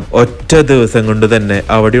ദുരന്തം ഒറ്റ ദിവസം കൊണ്ട് തന്നെ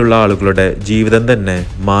അവിടെയുള്ള ആളുകളുടെ ജീവിതം തന്നെ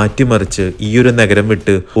മാറ്റിമറിച്ച് ഈ ഒരു നഗരം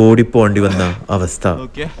വിട്ട് ഓടിപ്പോണ്ടി വന്ന അവസ്ഥ.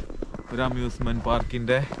 ഒരു അമ്യൂസ്മെന്റ്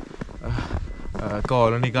പാർക്കിന്റെ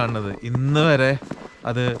കോളനി കാണുന്നത് ഇന്ന് വരെ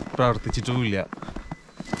അത് പ്രവർത്തിച്ചിട്ടുമില്ല.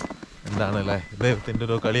 എന്താണല്ലേ ദൈവത്തിന്റെ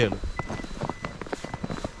ഓരോ കളിയാണ്.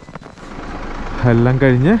 എല്ലാം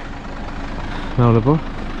കഴിഞ്ഞ് നമ്മളിപ്പോ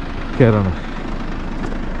കയറണം.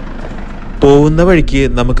 പോകുന്ന വഴിക്ക്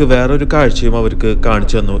നമുക്ക് വേറൊരു കാഴ്ചയും അവർക്ക്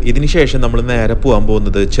കാണിച്ചു തന്നു. ഇതിനുശേഷം നമ്മൾ നേരെ പോകാൻ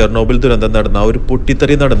പോകുന്നത് ചെർണോബിൽ ദുരന്തം നടന്ന ഒരു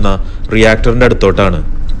പൊട്ടിത്തെറി നടന്ന റിയാക്ടറിന്റെ അടുത്തോട്ടാണ്.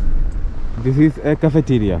 This is a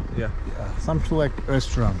cafeteria. Yeah. Something like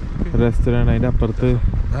restaurant. Restaurant അതിന്റെ അപ്പുറത്ത്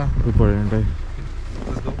ഒരു പുഴയുണ്ട്.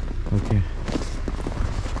 Let's go. Okay.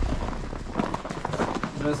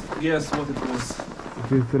 Let's guess what it was.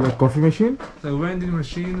 It is like coffee machine. A vending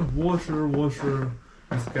machine, water with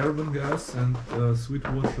carbon gas and sweet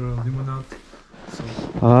water limonade. So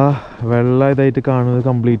ആ വെള്ളം ഇതായിട്ട് കാണുന്നത്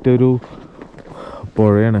complete ഒരു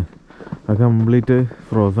പുഴയാണ്. അത് കംപ്ലീറ്റ്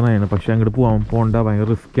ഫ്രോസൺ ആയാണ്. പക്ഷെ അങ്ങോട്ട് പോകണ്ട, ഭയങ്കര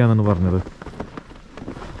റിസ്ക്കിയാണെന്നാണ് പറഞ്ഞത്.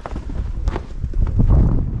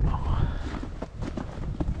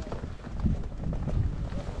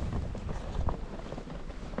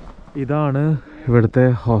 ഇതാണ് ഇവിടുത്തെ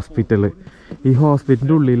ഹോസ്പിറ്റൽ. ഈ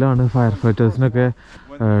ഹോസ്പിറ്റലിൻ്റെ ഉള്ളിലാണ് ഫയർ ഫൈറ്റേഴ്സിനൊക്കെ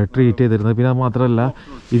ട്രീറ്റ് ചെയ്തിരുന്നത്. പിന്നെ അത് മാത്രമല്ല,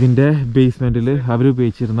 ഇതിൻ്റെ ബേസ്മെൻറ്റിൽ അവർ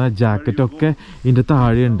ഉപയോഗിച്ചിരുന്ന ജാക്കറ്റൊക്കെ ഇതിൻ്റെ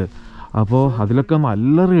താഴെയുണ്ട്. അപ്പോൾ അതിലൊക്കെ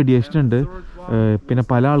നല്ല റേഡിയേഷൻ ഉണ്ട്. പിന്നെ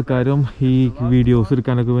പല ആൾക്കാരും ഈ വീഡിയോസ്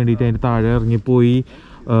എടുക്കാനൊക്കെ വേണ്ടിയിട്ട് അതിൻ്റെ താഴെ ഇറങ്ങിപ്പോയി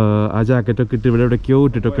ആ ജാക്കറ്റൊക്കെ ഇട്ട് ഇവിടെ എവിടെയൊക്കെയോ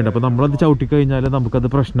ഇട്ടിട്ടൊക്കെ ഉണ്ട്. അപ്പോൾ നമ്മളത് ചവിട്ടിക്കഴിഞ്ഞാൽ നമുക്കത്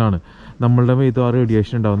പ്രശ്നമാണ്. നമ്മളുടെ മേത്തും ആ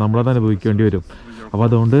റേഡിയേഷൻ ഉണ്ടാവും, നമ്മളത് അനുഭവിക്കേണ്ടി വരും. അപ്പോൾ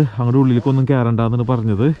അതുകൊണ്ട് അങ്ങോട്ട് ഉള്ളിലേക്കൊന്നും കയറണ്ടെന്നാണ്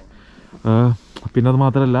പറഞ്ഞത്. പിന്നെ അത്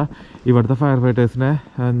മാത്രമല്ല, ഇവിടുത്തെ ഫയർ ഫൈറ്റേഴ്സിനെ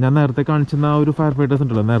ഞാൻ നേരത്തെ കാണിച്ചിരുന്ന ആ ഒരു ഫയർ ഫൈറ്റേഴ്സ്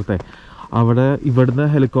ഉണ്ടല്ലോ നേരത്തെ, ഇവിടുന്ന്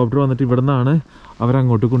ഹെലികോപ്റ്റർ വന്നിട്ട് ഇവിടെ നിന്നാണ്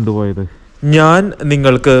അവരങ്ങോട്ട് കൊണ്ടുപോയത്. ഞാൻ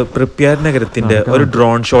നിങ്ങൾക്ക് പ്രിപ്യാർ നഗരത്തിന്റെ ഒരു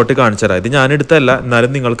ഡ്രോൺ ഷോട്ട് കാണിച്ചു തരാം. ഇത് ഞാൻ എടുത്തല്ല,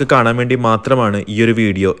 എന്നാലും നിങ്ങൾക്ക് കാണാൻ വേണ്ടി മാത്രമാണ് ഈ ഒരു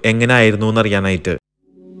വീഡിയോ. എങ്ങനെ ആയിരുന്നു എന്നറിയാനായിട്ട്.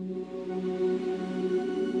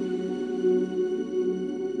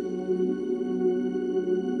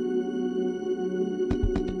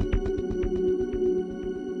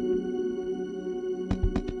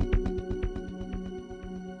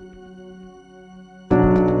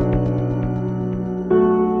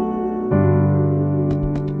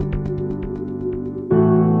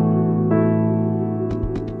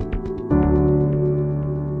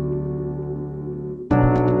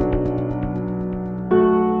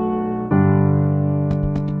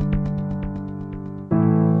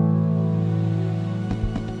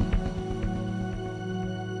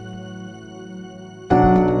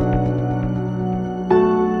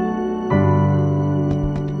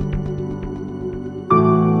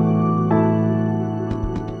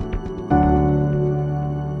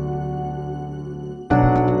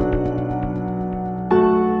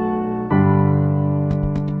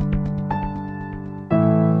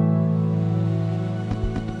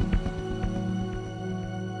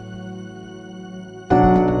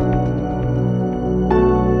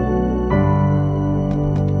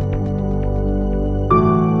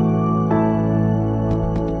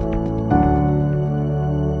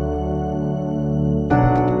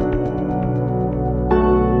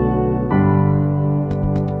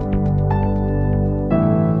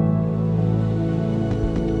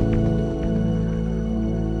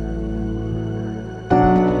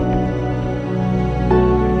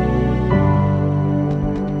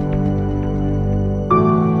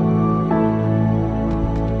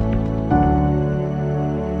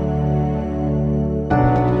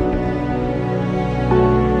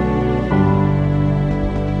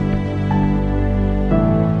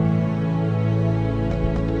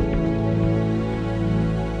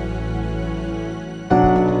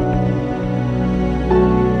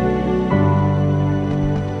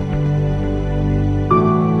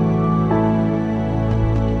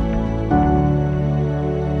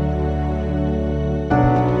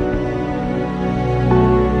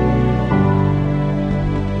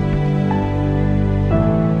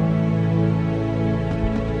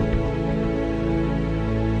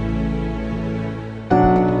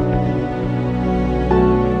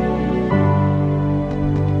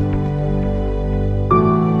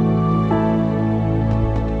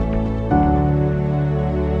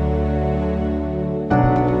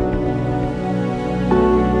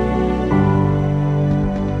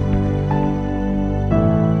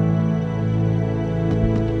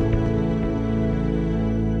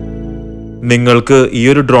 നിങ്ങൾക്ക് ഈ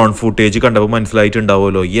ഒരു ഡ്രോൺ ഫുട്ടേജ് കണ്ടപ്പോൾ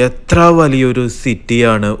മനസ്സിലായിട്ടുണ്ടാവുമല്ലോ എത്ര വലിയൊരു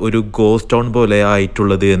സിറ്റിയാണ് ഒരു ഗോസ്റ്റ് ടൗൺ പോലെ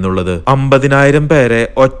ആയിട്ടുള്ളത് എന്നുള്ളത്. 50,000 പേരെ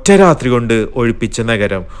ഒറ്റ രാത്രി കൊണ്ട് ഒഴിപ്പിച്ച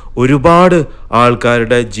നഗരം, ഒരുപാട്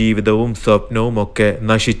ആൾക്കാരുടെ ജീവിതവും സ്വപ്നവും ഒക്കെ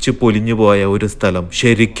നശിച്ചു പൊലിഞ്ഞു പോയ ഒരു സ്ഥലം,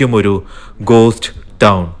 ശരിക്കും ഒരു ഗോസ്റ്റ്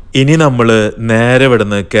ടൗൺ. ഇനി നമ്മൾ നേരെ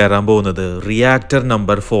ഇവിടുന്ന് കയറാൻ പോകുന്നത് റിയാക്ടർ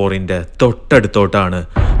നമ്പർ 4ന്റെ തൊട്ടടുത്തോട്ടാണ്.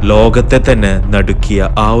 ലോകത്തെ തന്നെ നടുക്കിയ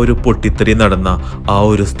ആ ഒരു പൊട്ടിത്തെറി നടന്ന ആ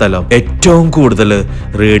ഒരു സ്ഥലം, ഏറ്റവും കൂടുതൽ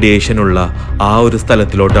റേഡിയേഷൻ ഉള്ള ആ ഒരു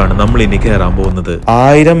സ്ഥലത്തിലോട്ടാണ് നമ്മൾ ഇനി കയറാൻ പോകുന്നത്.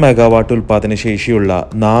 1000 മെഗാവാട്ട് ഉൽപാദന ശേഷിയുള്ള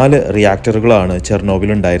 4 റിയാക്ടറുകളാണ്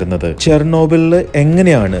ചെർണോബിൽ ഉണ്ടായിരുന്നത്. ചെർണോബിളിൽ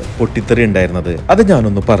എങ്ങനെയാണ് പൊട്ടിത്തെറി ഉണ്ടായിരുന്നത് അത്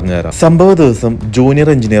ഞാനൊന്ന് പറഞ്ഞുതരാം. സംഭവ ദിവസം ജൂനിയർ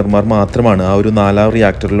എഞ്ചിനീയർമാർ മാത്രമാണ് ആ ഒരു 4ാം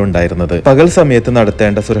റിയാക്ടറിൽ ഉണ്ടായിരുന്നത്. പകൽ സമയത്ത്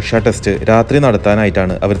നടത്തേണ്ട സുരക്ഷാ ടെസ്റ്റ് രാത്രി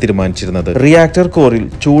നടത്താനായിട്ടാണ് അവർ തീരുമാനിച്ചിരുന്നത്. റിയാക്ടർ കോറിൽ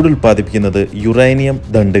ചൂട് ഉൽപ്പാദിപ്പിക്കുന്നത് യുറേനിയം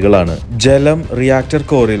ദണ്ടുകളാണ്. ജലം റിയാക്ടർ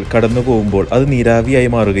കോറിൽ കടന്നു പോകുമ്പോൾ അത് നീരാവിയായി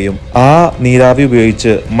മാറുകയും ആ നീരാവി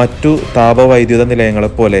ഉപയോഗിച്ച് മറ്റു താപവൈദ്യുത നിലയങ്ങളെ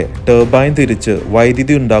പോലെ ടർബൈൻ തിരിച്ച്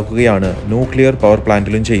വൈദ്യുതി ഉണ്ടാക്കുകയാണ് ന്യൂക്ലിയർ പവർ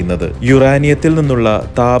പ്ലാന്റിലും ചെയ്യുന്നത്. യുറാനിയത്തിൽ നിന്നുള്ള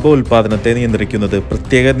താപ ഉൽപാദനത്തെ നിയന്ത്രിക്കുന്നത്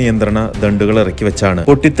പ്രത്യേക നിയന്ത്രണ ദണ്ടുകൾ ഇറക്കി വെച്ചാണ്.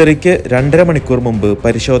 പൊട്ടിത്തെറിക്ക് 2.5 മണിക്കൂർ മുമ്പ്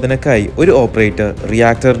പരിശോധനക്കായി ഒരു ഓപ്പറേറ്റർ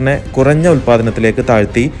റിയാക്ടറിനെ കുറഞ്ഞ ഉൽപാദനത്തിലേക്ക്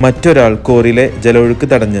താഴ്ത്തി മറ്റൊരാൾ കോറിലെ ജലൊഴുക്ക്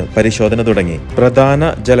തടഞ്ഞ് പരിശോധന തുടങ്ങി.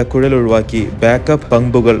 പ്രധാന ജലക്കുഴൽ ഒഴിവാക്കി ബാക്കപ്പ്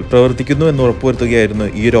പമ്പുകൾ പ്രവർത്തിക്കുന്നു എന്ന് ഉറപ്പുവരുത്തുകയായിരുന്നു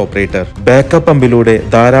ഈ ഒരു ഓപ്പറേറ്റർ. ബാക്കപ്പ് പമ്പിലൂടെ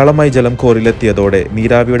ധാരാളമായി ജലം കോറിലെത്തിയതോടെ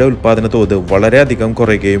നീരാവിയുടെ ഉൽപാദന തോത് വളരെയധികം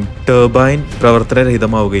കുറയുകയും ടർബൈൻ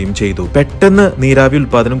പ്രവർത്തനരഹിതമാവുകയും ചെയ്തു. പെട്ടെന്ന് നീരാവി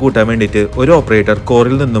ഉൽപാദനം കൂട്ടാൻ വേണ്ടിയിട്ട് ഒരു ഓപ്പറേറ്റർ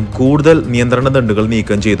കോറിൽ നിന്നും കൂടുതൽ നിയന്ത്രണ ദണ്ടുകൾ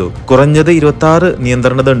നീക്കം ചെയ്തു. കുറഞ്ഞത് 26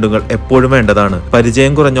 നിയന്ത്രണ ദണ്ടുകൾ എപ്പോഴും വേണ്ടതാണ്.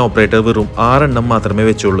 പരിചയം കുറഞ്ഞ ഓപ്പറേറ്റർ വെറും 6 എണ്ണം മാത്രമേ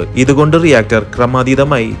വെച്ചുള്ളൂ. ഇതുകൊണ്ട് റിയാക്ടർ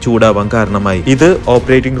ക്രമാതീതമായി ചൂടാവാൻ കാരണമായി. ഇത്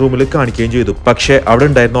ഓപ്പറേറ്റിംഗ് റൂമിൽ കാണിക്കുകയും ചെയ്തു. പക്ഷേ അവിടെ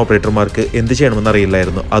ഉണ്ടായിരുന്ന ഓപ്പറേറ്റർമാർക്ക് എന്ത് ചെയ്യണമെന്ന്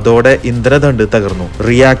അറിയില്ലായിരുന്നു. അതോടെ ഇന്ധനദണ്ട് തകർന്നു.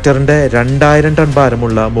 റിയാക്ടറിന്റെ 2000 ടൺ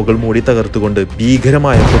ഭാരമുള്ള മുകൾ മൂടി തകർത്തുകൊണ്ട്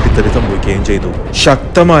ഭീകരമായ പൊട്ടിത്തെറി സംഭവിക്കുകയും ചെയ്തു.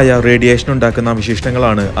 ശക്തമായ റേഡിയേഷൻ ഉണ്ടാക്കുന്ന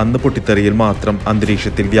അവശിഷ്ടങ്ങളാണ് അന്ന് പൊട്ടിത്തെറിയിൽ മാത്രം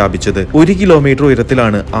അന്തരീക്ഷത്തിൽ വ്യാപിച്ചത്. 1 കിലോമീറ്റർ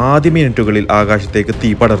ഉയരത്തിലാണ് ആദ്യ മിനിറ്റുകളിൽ ആകാശത്തേക്ക്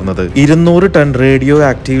തീ പടർന്നത്. 200 ടൺ റേഡിയോ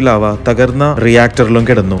ആക്റ്റീവ് ലാവ തകർന്ന റിയാക്ടറിലും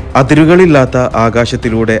കിടന്നു. അതിരുകളില്ലാത്ത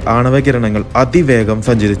ആകാശത്തിലൂടെ ആണവ കിരണങ്ങൾ അതിവേഗം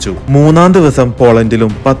സഞ്ചരിച്ചു. 3-ാം ദിവസം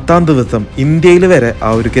പോളണ്ടിലും 10-ാം ദിവസം ഇന്ത്യയിൽ വരെ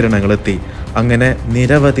ആ ഒരു കിരണങ്ങൾ എത്തി. അങ്ങനെ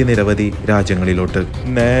നിരവധി രാജ്യങ്ങളിലോട്ട്.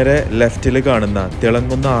 നേരെ ലെഫ്റ്റിൽ കാണുന്ന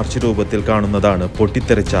തിളങ്ങുന്ന ആർച്ച് രൂപത്തിൽ കാണുന്നതാണ്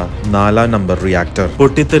പൊട്ടിത്തെറിച്ച 4-ാം നമ്പർ റിയാക്ടർ.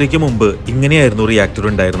 പൊട്ടിത്തെറിക്ക് മുമ്പ് ഇങ്ങനെയായിരുന്നു റിയാക്ടർ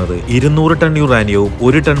ഉണ്ടായിരുന്നത്. 200 ടൺ യുറാനിയവും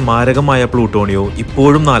 1 ടൺ മാരകമായ പ്ലൂട്ടോണിയവും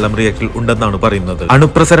ഇപ്പോഴും 4-ാം റിയാക്ടറിൽ ഉണ്ടെന്നാണ് പറയുന്നത്.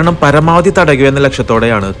 അണുപ്രസരണം പരമാവധി തടയുക എന്ന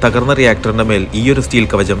ലക്ഷ്യത്തോടെയാണ് തകർന്ന റിയാക്ടറിന്റെ മേൽ ഈ ഒരു സ്റ്റീൽ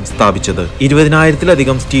കവചം സ്ഥാപിച്ചത്.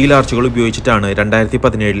 20,000-ത്തിലധികം സ്റ്റീൽ ആർച്ചുകൾ ഉപയോഗിച്ചിട്ടാണ്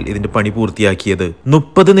 2017 ഇതിന്റെ പണി പൂർത്തിയാക്കിയത്.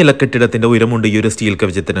 30 നില കെട്ടിടത്തിന്റെ ഉയരമുണ്ട് ഈ ഒരു സ്റ്റീൽ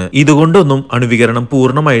കവചത്തിന്. ഇതുകൊണ്ടൊന്നും അണുവികരണം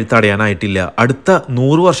പൂർണ്ണമായി തടയാനായിട്ടില്ല. അടുത്ത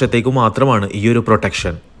 100 വർഷത്തേക്ക് മാത്രമാണ് ഈ ഒരു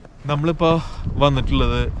പ്രൊട്ടക്ഷൻ. നമ്മളിപ്പോ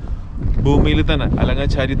വന്നിട്ടുള്ളത് ഭൂമിയിൽ തന്നെ അല്ലെങ്കിൽ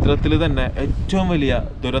ചരിത്രത്തിൽ തന്നെ ഏറ്റവും വലിയ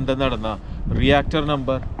ദുരന്തം നടന്ന റിയാക്ടർ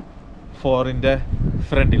നമ്പർ 4ന്റെ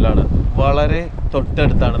ഫ്രണ്ടിലാണ്. വളരെ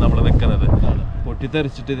തൊട്ടടുത്താണ് നമ്മൾ നിൽക്കുന്നത്.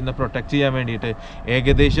 പൊട്ടിത്തെറിച്ചിട്ട് ഇതിനെ പ്രൊട്ടക്ട് ചെയ്യാൻ വേണ്ടിയിട്ട്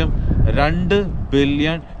ഏകദേശം 2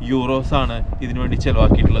 ബില്യൺ യൂറോസ് ആണ് ഇതിനുവേണ്ടി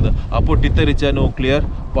ചെലവാക്കിയിട്ടുള്ളത്. ആ പൊട്ടിത്തെറിച്ച ന്യൂക്ലിയർ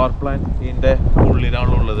പവർ പ്ലാന്റിന്റെ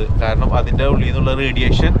ഉള്ളിലാണുള്ളത്. കാരണം അതിന്റെ ഉള്ളിൽ നിന്നുള്ള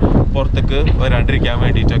റേഡിയേഷൻ പുറത്തേക്ക് വരാണ്ടിരിക്കാൻ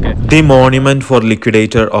വേണ്ടിയിട്ടൊക്കെ. The monument four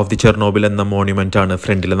liquidator of the Chernobyl എന്ന മോണ്യുമെന്റ് ആണ്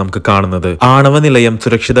ഫ്രണ്ടിൽ നമുക്ക് കാണുന്നത്. ആണവ നിലയം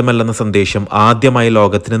സുരക്ഷിതമല്ലെന്ന സന്ദേശം ആദ്യമായി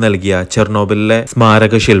ലോകത്തിന് നൽകിയ ചെർണോബിലിലെ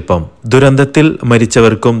സ്മാരക ശില്പം. ദുരന്തത്തിൽ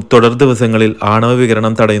മരിച്ചവർക്കും തുടർ ദിവസങ്ങളിൽ ആണവ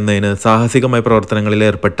വികിരണം തടയുന്നതിന് സാഹസികമായ പ്രവർത്തനങ്ങളിൽ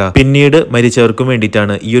ഏർപ്പെട്ട പിന്നീട് മരിച്ചവർക്കും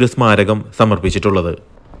വേണ്ടിയിട്ടാണ് ഈ ഒരു സ്മാരകം സമർപ്പിച്ചിട്ടുള്ളത്.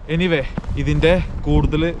 എനിവേ, ഇതിന്റെ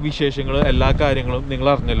കൂടുതൽ വിശേഷങ്ങൾ എല്ലാ കാര്യങ്ങളും നിങ്ങൾ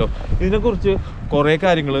അറിഞ്ഞല്ലോ. ഇതിനെക്കുറിച്ച് കുറേ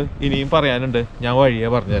കാര്യങ്ങൾ ഇനിയും പറയാനുണ്ട്. ഞാൻ വഴിയെ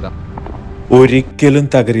പറഞ്ഞുതരാം. ഒരിക്കലും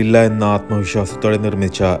തകരില്ല എന്ന ആത്മവിശ്വാസത്തോടെ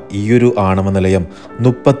നിർമ്മിച്ച ഈയൊരു ആണവ നിലയം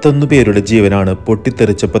 31 പേരുടെ ജീവനാണ്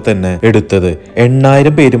പൊട്ടിത്തെറിച്ചപ്പോൾ തന്നെ എടുത്തത്.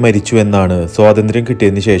 8000 പേര് മരിച്ചു എന്നാണ് സ്വാതന്ത്ര്യം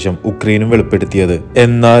കിട്ടിയതിന് ശേഷം ഉക്രൈനും വെളിപ്പെടുത്തിയത്.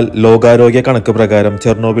 എന്നാൽ ലോകാരോഗ്യ കണക്ക് പ്രകാരം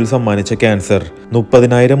ചെർണോബിൽ സമ്മാനിച്ച ക്യാൻസർ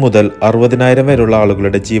 30,000 മുതൽ 60,000 വരെയുള്ള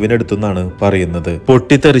ആളുകളുടെ ജീവൻ എടുത്തെന്നാണ് പറയുന്നത്.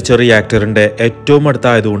 പൊട്ടിത്തെറിച്ച റിയാക്ടറിന്റെ ഏറ്റവും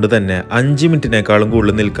അടുത്തായതുകൊണ്ട് തന്നെ 5 മിനിറ്റിനേക്കാളും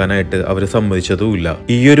കൂടുതൽ നിൽക്കാനായിട്ട് അവർ സമ്മതിച്ചതുമില്ല.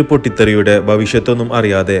 ഈയൊരു പൊട്ടിത്തെറിയുടെ ഭവിഷ്യത്തൊന്നും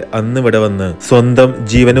അറിയാതെ അന്ന് ഇവിടെ വന്ന് സ്വന്തം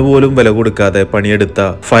ജീവന് പോലും വില കൊടുക്കാതെ പണിയെടുത്ത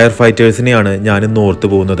ഫയർ ഫൈറ്റേഴ്സിനെയാണ് ഞാൻ ഇന്ന് ഓർത്തു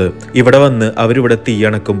പോകുന്നത്. ഇവിടെ വന്ന് അവരിവിടെ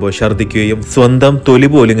തീയണക്കുമ്പോൾ ഛർദ്ദിക്കുകയും സ്വന്തം തൊലി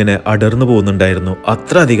പോലും ഇങ്ങനെ അടർന്നു പോകുന്നുണ്ടായിരുന്നു.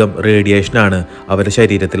 അത്രയധികം റേഡിയേഷനാണ് അവരുടെ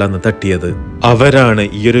ശരീരത്തിൽ അന്ന് തട്ടിയത്. അവരാണ്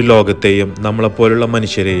ഈ ഒരു ലോകത്തെയും നമ്മളെപ്പോലുള്ള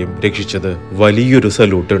മനുഷ്യരെയും രക്ഷിച്ചത്. വലിയൊരു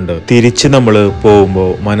സല്യൂട്ട് ഉണ്ട്. തിരിച്ച് നമ്മൾ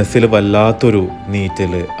പോകുമ്പോൾ മനസ്സിൽ വല്ലാത്തൊരു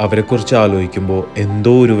നീറ്റല്. അവരെ കുറിച്ച് ആലോചിക്കുമ്പോൾ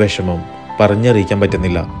എന്തോ ഒരു വിഷമം പറഞ്ഞറിയിക്കാൻ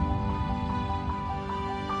പറ്റുന്നില്ല.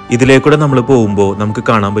 ഇതിലേക്കൂടെ നമ്മൾ പോകുമ്പോൾ നമുക്ക്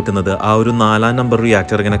കാണാൻ പറ്റുന്നത് ആ ഒരു 4-ാം നമ്പർ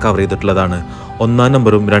റിയാക്ടർ ഇങ്ങനെ കവർ ചെയ്തിട്ടുള്ളതാണ്. 1-ാം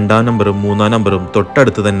നമ്പറും 2-ാം നമ്പറും 3-ാം നമ്പറും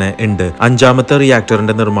തൊട്ടടുത്ത് തന്നെ ഉണ്ട്. 5-ാമത്തെ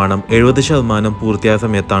റിയാക്ടറിന്റെ നിർമ്മാണം 70% പൂർത്തിയായ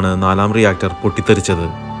സമയത്താണ് 4-ാം റിയാക്ടർ പൊട്ടിത്തെറിച്ചത്.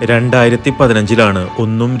 2015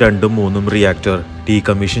 1ഉം 2ഉം 3ഉം റിയാക്ടർ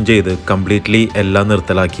ഡീകമ്മീഷൻ ചെയ്ത് കംപ്ലീറ്റ്ലി എല്ലാം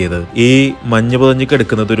നിർത്തലാക്കിയത്. ഈ മഞ്ഞ് പുതഞ്ഞ്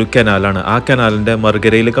കിടക്കുന്നത് ഒരു കനാലാണ്. ആ കനാലിന്റെ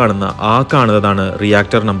മറുകരയിൽ കാണുന്നതാണ്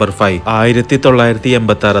റിയാക്ടർ നമ്പർ 5.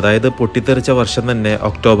 1986, അതായത് പൊട്ടിത്തെറിച്ച വർഷം തന്നെ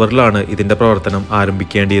ഒക്ടോബറിലാണ് ഇതിന്റെ പ്രവർത്തനം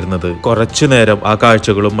ആരംഭിക്കേണ്ടിയിരുന്നത്. കുറച്ചു നേരം ആ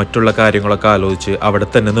കാഴ്ചകളും മറ്റുള്ള കാര്യങ്ങളൊക്കെ ആലോചിച്ച് അവിടെ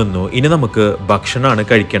തന്നെ നിന്നു. ഇനി നമുക്ക് ഭക്ഷണമാണ്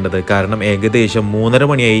കഴിക്കേണ്ടത്. കാരണം ഏകദേശം 3:30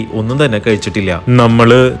 മണിയായി, ഒന്നും തന്നെ കഴിച്ചിട്ടില്ല.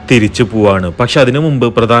 നമ്മള് തിരിച്ചു പോവാണ്. പക്ഷെ അതിനു മുമ്പ്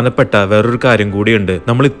പ്രധാനപ്പെട്ട വേറൊരു കാര്യം കൂടിയുണ്ട്.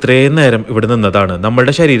 നമ്മൾ ഇത്രയും നേരം ഇവിടെ നിന്നതാണ്.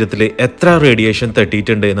 നമ്മളുടെ ശരീരത്തിൽ എത്ര റേഡിയേഷൻ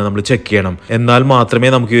തട്ടിയിട്ടുണ്ട് എന്ന് നമ്മൾ ചെക്ക് ചെയ്യണം. എന്നാൽ മാത്രമേ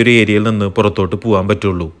നമുക്ക് ഈ ഒരു ഏരിയയിൽ നിന്ന് പുറത്തോട്ട് പോകാൻ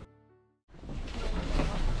പറ്റുള്ളൂ.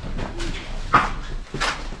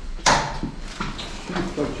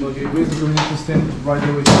 Okay, basically we need to stand right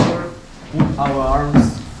over here, put our arms,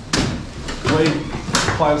 wait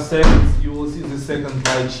 5 seconds, you will see the second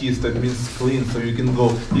light cheese, that means clean, so you can go.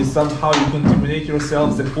 If somehow you contaminate yourself,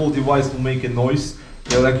 the whole device will make a noise,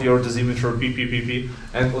 like your dosimeter, beep, beep, beep, beep.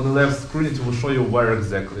 And on the left screen it will show you where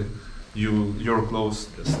exactly your clothes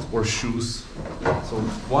or shoes. So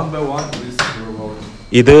one by one, please, you're welcome.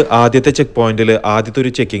 ഇത് ആദ്യത്തെ check പോയിന്റിൽ ആദ്യത്തെ ഒരു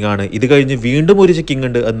checking ആണ്. ഇത് കഴിഞ്ഞ് വീണ്ടും ഒരു ചെക്കിംഗ്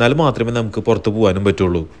ഉണ്ട്. എന്നാൽ മാത്രമേ നമുക്ക് പുറത്തു പോകാനും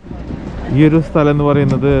പറ്റുള്ളൂ. ഈ ഒരു സ്ഥലം എന്ന്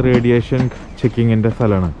പറയുന്നത് റേഡിയേഷൻ ചെക്കിങ്ങിന്റെ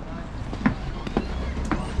സ്ഥലമാണ്.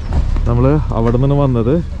 നമ്മൾ അവിടെ നിന്ന്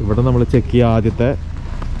വന്നത്. ഇവിടെ നമ്മൾ ചെക്ക് ചെയ്യുക ആദ്യത്തെ.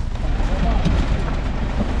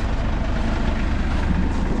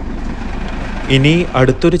 ഇനി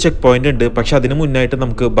അടുത്തൊരു ചെക്ക് പോയിന്റ് ഉണ്ട്. പക്ഷെ അതിന് മുന്നായിട്ട്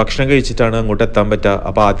നമുക്ക് ഭക്ഷണം കഴിച്ചിട്ടാണ് അങ്ങോട്ട് എത്താൻ പറ്റുക.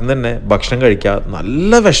 അപ്പോൾ ആദ്യം തന്നെ ഭക്ഷണം കഴിക്കുക.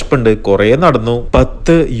 നല്ല വിശപ്പുണ്ട്, കുറേ നടന്നു.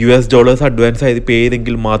 $10 അഡ്വാൻസ് ആയത് പേ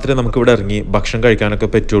ചെയ്തെങ്കിൽ മാത്രമേ നമുക്ക് ഇവിടെ ഇറങ്ങി ഭക്ഷണം കഴിക്കാനൊക്കെ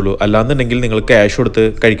പറ്റുള്ളൂ. അല്ലാന്നുണ്ടെങ്കിൽ നിങ്ങൾ ക്യാഷ് കൊടുത്ത്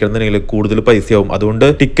കഴിക്കണമെന്നുണ്ടെങ്കിൽ കൂടുതൽ പൈസയാവും. അതുകൊണ്ട്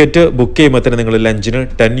ടിക്കറ്റ് ബുക്ക് ചെയ്യുമ്പോൾ തന്നെ നിങ്ങൾ ലഞ്ചിന്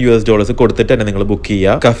 $10 കൊടുത്തിട്ട് തന്നെ നിങ്ങൾ ബുക്ക്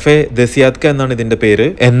ചെയ്യുക. കഫേ ദസിയാത്ക എന്നാണ് ഇതിന്റെ പേര്.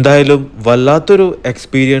 എന്തായാലും വല്ലാത്തൊരു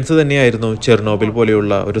എക്സ്പീരിയൻസ് തന്നെയായിരുന്നു ചെർണോബിൽ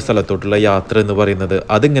പോലെയുള്ള ഒരു സ്ഥലത്തോട്ടുള്ള യാത്ര എന്ന് പറയുന്നത്.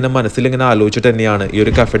 അതിങ്ങനെ മനസ്സിലിങ്ങനെ ആലോചിച്ചിട്ട് തന്നെയാണ് ഈ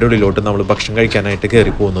ഒരു കഫേയുടെ ഉള്ളിലോട്ട് നമ്മൾ ഭക്ഷണം കഴിക്കാനായിട്ട്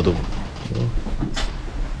കയറി പോകുന്നതും.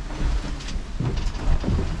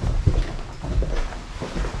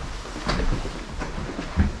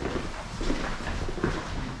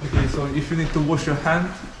 Okay, so if you need to wash your hand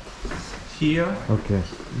here. Okay.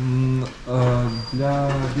 Для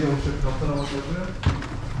девушек на втором этаже.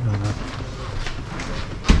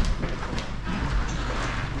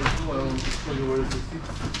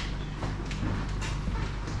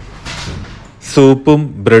 സൂപ്പും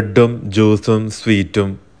ബ്രെഡും ജ്യൂസും സ്വീറ്റും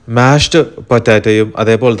മാഷ്ഡ് പൊറ്റാറ്റോയും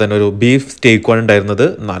അതേപോലെ തന്നെ ഒരു ബീഫ് സ്റ്റേക്കുമാണ് ഉണ്ടായിരുന്നത്.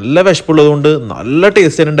 നല്ല വിശപ്പുള്ളതുകൊണ്ട് നല്ല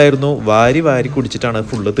ടേസ്റ്റ് ഉണ്ടായിരുന്നു. വാരി വാരി കുടിച്ചിട്ടാണ്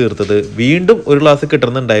ഫുള്ള് തീർത്തത്. വീണ്ടും ഒരു ഗ്ലാസ്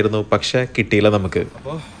കിട്ടണമെന്നുണ്ടായിരുന്നു, പക്ഷെ കിട്ടിയില്ല നമുക്ക്.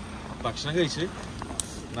 അപ്പോൾ ഭക്ഷണം കഴിച്ച്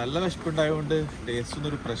നല്ല വിശപ്പുണ്ടായതുകൊണ്ട് ടേസ്റ്റ് ഒന്നും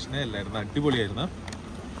ഒരു പ്രശ്നമില്ലായിരുന്നു, അടിപൊളിയായിരുന്നു.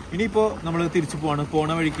 ഇനിയിപ്പോൾ നമ്മൾ തിരിച്ചു പോവാണ്.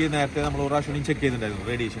 പോണ വഴിക്ക് നേരത്തെ നമ്മൾ ഒരു പ്രാവശ്യം ചെക്ക്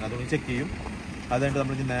ചെയ്തിട്ടുണ്ടായിരുന്നു റേഡിയേഷൻ, അതുകൊണ്ട് ചെക്ക് ചെയ്യും. അതുകൊണ്ട്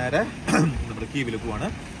നമ്മൾ നേരെ നമ്മുടെ കീവിൽ പോവാണ്.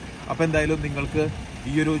 അപ്പോൾ എന്തായാലും നിങ്ങൾക്ക്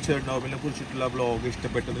ഈ ഒരു ചെർണോബിലിനെ കുറിച്ചിട്ടുള്ള വ്ളോഗ്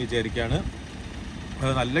ഇഷ്ടപ്പെട്ടെന്ന് വിചാരിക്കുകയാണ്.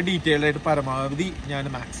 നല്ല ഡീറ്റെയിൽഡ് ആയിട്ട് പരമാവധി ഞാൻ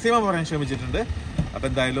മാക്സിമം പറയാൻ ശ്രമിച്ചിട്ടുണ്ട്. അപ്പോൾ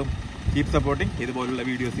എന്തായാലും കീപ് സപ്പോർട്ടിങ്. ഇതുപോലുള്ള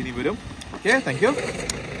വീഡിയോസ് ഇനി വരും. Okay, thank you,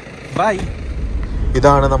 by.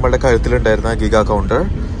 ഇതാണ് നമ്മളുടെ കഴുത്തിലുണ്ടായിരുന്ന ഗിഗ കൗണ്ടർ.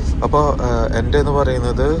 അപ്പോൾ എൻ്റെ എന്ന്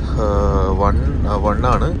പറയുന്നത് 1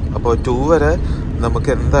 ആണ്. അപ്പോൾ 2 വരെ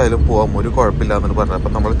നമുക്ക് എന്തായാലും പോകാം, ഒരു കുഴപ്പമില്ല എന്ന് പറഞ്ഞു.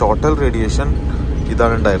 അപ്പം നമ്മൾ ടോട്ടൽ റേഡിയേഷൻ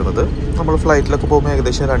ഇതാണ് ഉണ്ടായിരുന്നത്. നമ്മൾ ഫ്ലൈറ്റിലൊക്കെ പോകുമ്പോൾ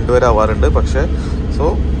ഏകദേശം 2 വരെ ആവാറുണ്ട്. പക്ഷേ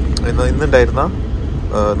ഇന്നുണ്ടായിരുന്ന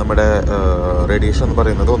നമ്മുടെ റേഡിയേഷൻ എന്ന്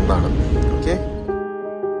പറയുന്നത് 1 ആണ്. ഓക്കെ.